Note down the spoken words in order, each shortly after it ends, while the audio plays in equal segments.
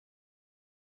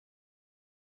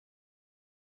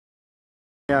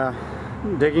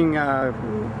Digging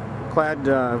clad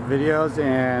videos,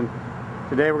 and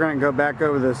today we're going to go back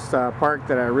over this park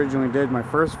that I originally did my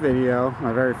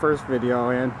very first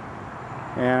video in,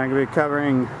 and I'm going to be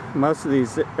covering most of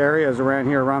these areas around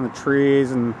here, around the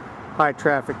trees and high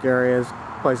traffic areas,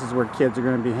 places where kids are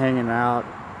going to be hanging out,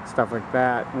 stuff like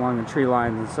that, along the tree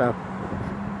lines and stuff.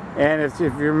 And if you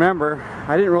remember,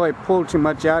 I didn't really pull too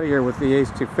much out of here with the Ace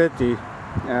 250,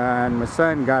 and my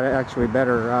son got actually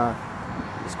better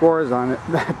scores on it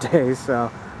that day,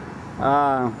 so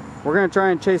we're going to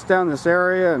try and chase down this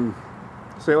area and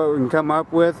see what we can come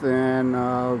up with, and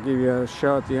I'll give you a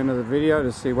show at the end of the video to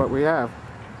see what we have.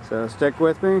 So stick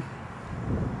with me.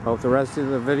 Hope the rest of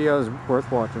the video is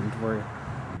worth watching for you.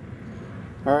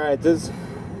 Alright, this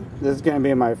is going to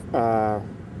be my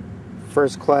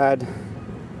first clad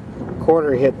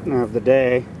quarter hit of the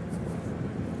day,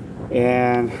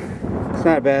 and it's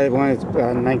not a bad one. It's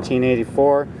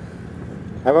 1984.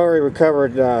 I've already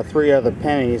recovered 3 other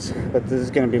pennies, but this is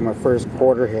going to be my first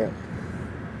quarter hit,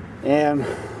 and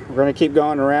we're going to keep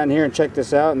going around here and check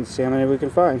this out and see how many we can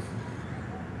find.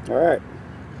 Alright,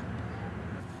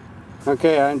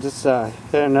 okay, I just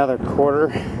hit another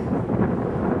quarter.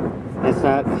 It's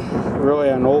not really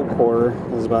an old quarter.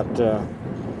 It's about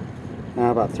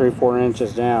 3-4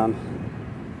 inches down.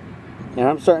 And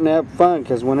I'm starting to have fun,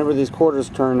 because whenever these quarters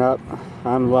turn up,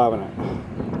 I'm loving it.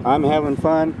 I'm having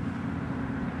fun,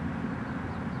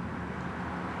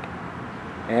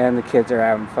 and the kids are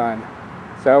having fun.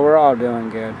 So we're all doing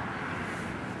good.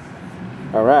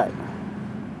 Alright,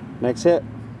 next hit.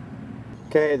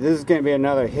 Okay, this is going to be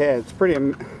another hit. It's a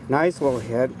pretty nice little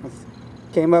hit.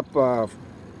 Came up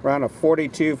around a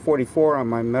 42, 44 on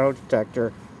my metal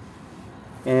detector.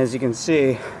 And as you can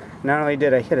see, not only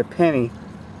did I hit a penny,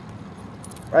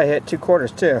 I hit 2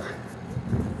 quarters too.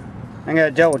 I'm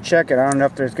going to double check it. I don't know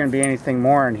if there's going to be anything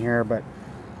more in here, but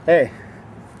hey,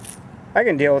 I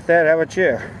can deal with that. How about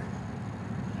you?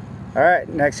 Alright,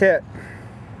 next hit.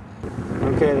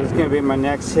 Okay, this is going to be my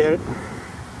next hit,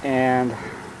 and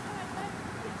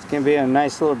it's going to be a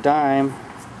nice little dime.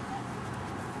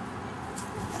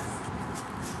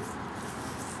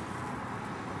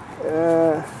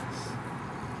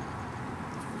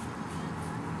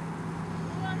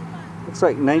 Looks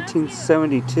like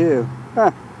 1972.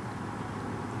 Huh.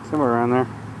 Somewhere around there.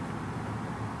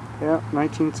 Yeah,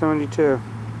 1972.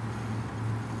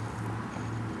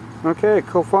 Okay,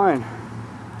 cool find.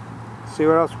 Let's see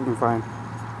what else we can find.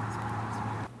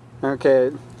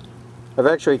 Okay, I've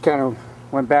actually kind of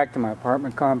went back to my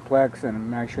apartment complex, and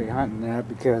I'm actually hunting that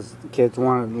because the kids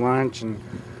wanted lunch, and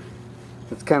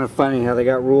it's kind of funny how they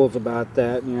got rules about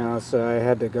that, you know, so I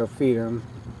had to go feed them.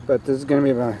 But this is going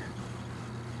to be my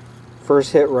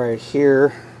first hit right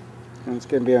here, and it's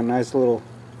going to be a nice little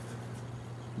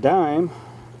dime,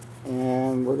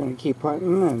 and we're going to keep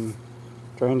hunting and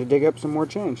trying to dig up some more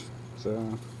change.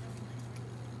 So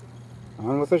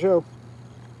on with the show.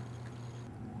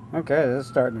 Okay, this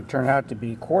is starting to turn out to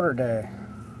be quarter day.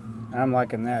 I'm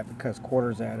liking that because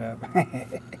quarters add up.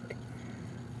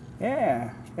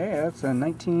 Yeah, that's a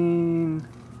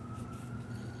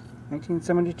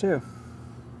 1972.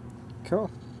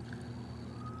 Cool.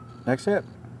 Next hit.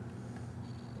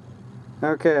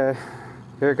 Okay,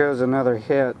 here goes another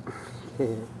hit.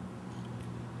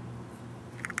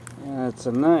 It's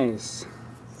a nice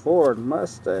Ford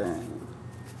Mustang.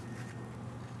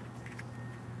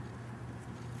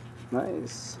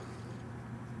 Nice.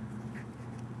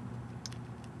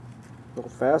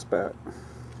 Little fastback.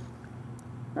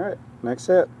 Alright, next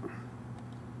hit.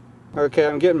 Okay,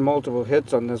 I'm getting multiple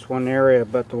hits on this one area,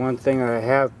 but the one thing I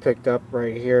have picked up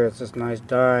right here is this nice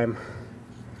dime.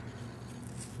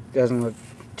 Doesn't look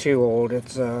too old.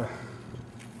 It's I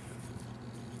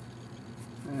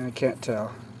can't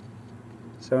tell.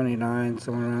 79,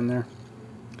 somewhere around there.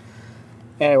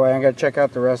 Anyway, I'm gonna check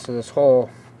out the rest of this hole,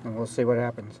 and we'll see what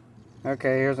happens.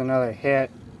 Okay, here's another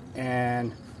hit,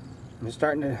 and I'm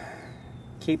starting to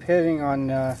keep hitting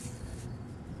on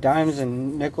dimes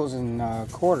and nickels and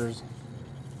quarters.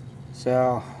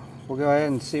 So we'll go ahead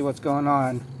and see what's going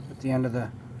on at the end of the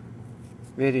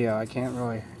video. I can't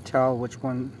really tell which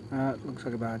one. It looks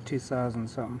like about 2000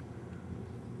 something.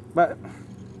 But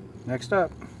next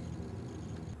up.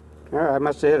 Alright, I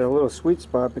must have hit a little sweet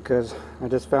spot because I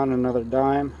just found another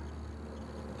dime,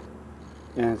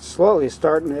 and it's slowly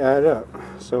starting to add up.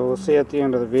 So we'll see at the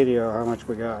end of the video how much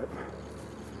we got.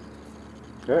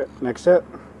 Alright, next up.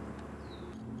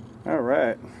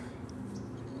 Alright,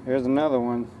 here's another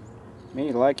one.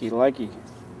 Me likey.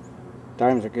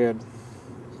 Dimes are good.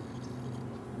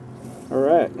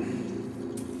 Alright,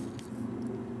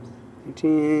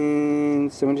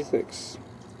 1976.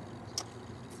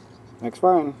 Next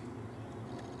find.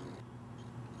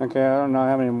 Okay, I don't know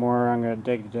how many more I'm going to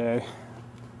dig today.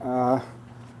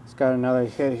 It's got another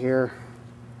hit here.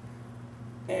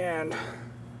 And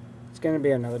it's going to be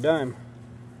another dime.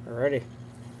 Alrighty.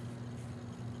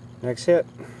 Next hit.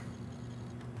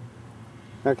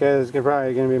 Okay, this is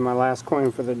probably going to be my last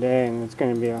coin for the day, and it's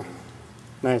going to be a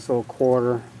nice little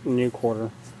quarter, new quarter.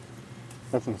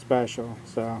 Nothing special.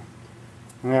 So I'm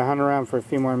going to hunt around for a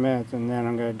few more minutes, and then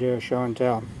I'm going to do a show and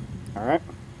tell. Alright?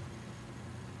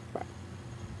 Bye.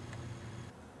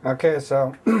 Okay,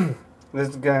 so this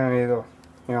is going to be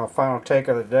the final take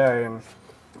of the day, and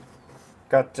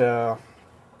got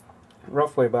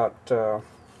roughly about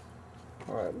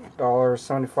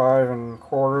 $1.75 in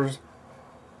quarters,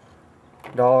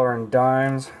 $1 in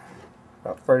dimes,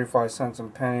 about 35 cents in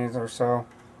pennies or so.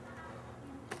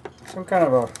 Some kind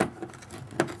of a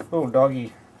little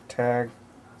doggy tag.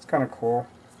 It's kind of cool.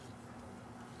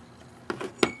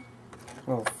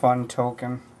 Little fun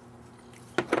token.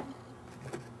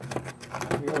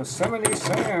 Yosemite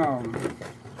Sam.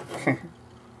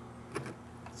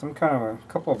 Some kind of a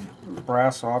couple of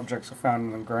brass objects I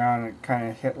found in the ground. It kind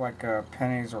of hit like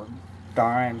pennies or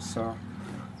dimes. So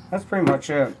that's pretty much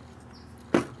it.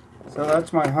 So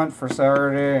that's my hunt for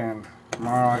Saturday, and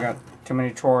tomorrow I got too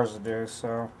many chores to do.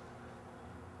 So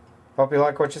hope you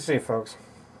like what you see, folks.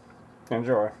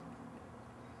 Enjoy.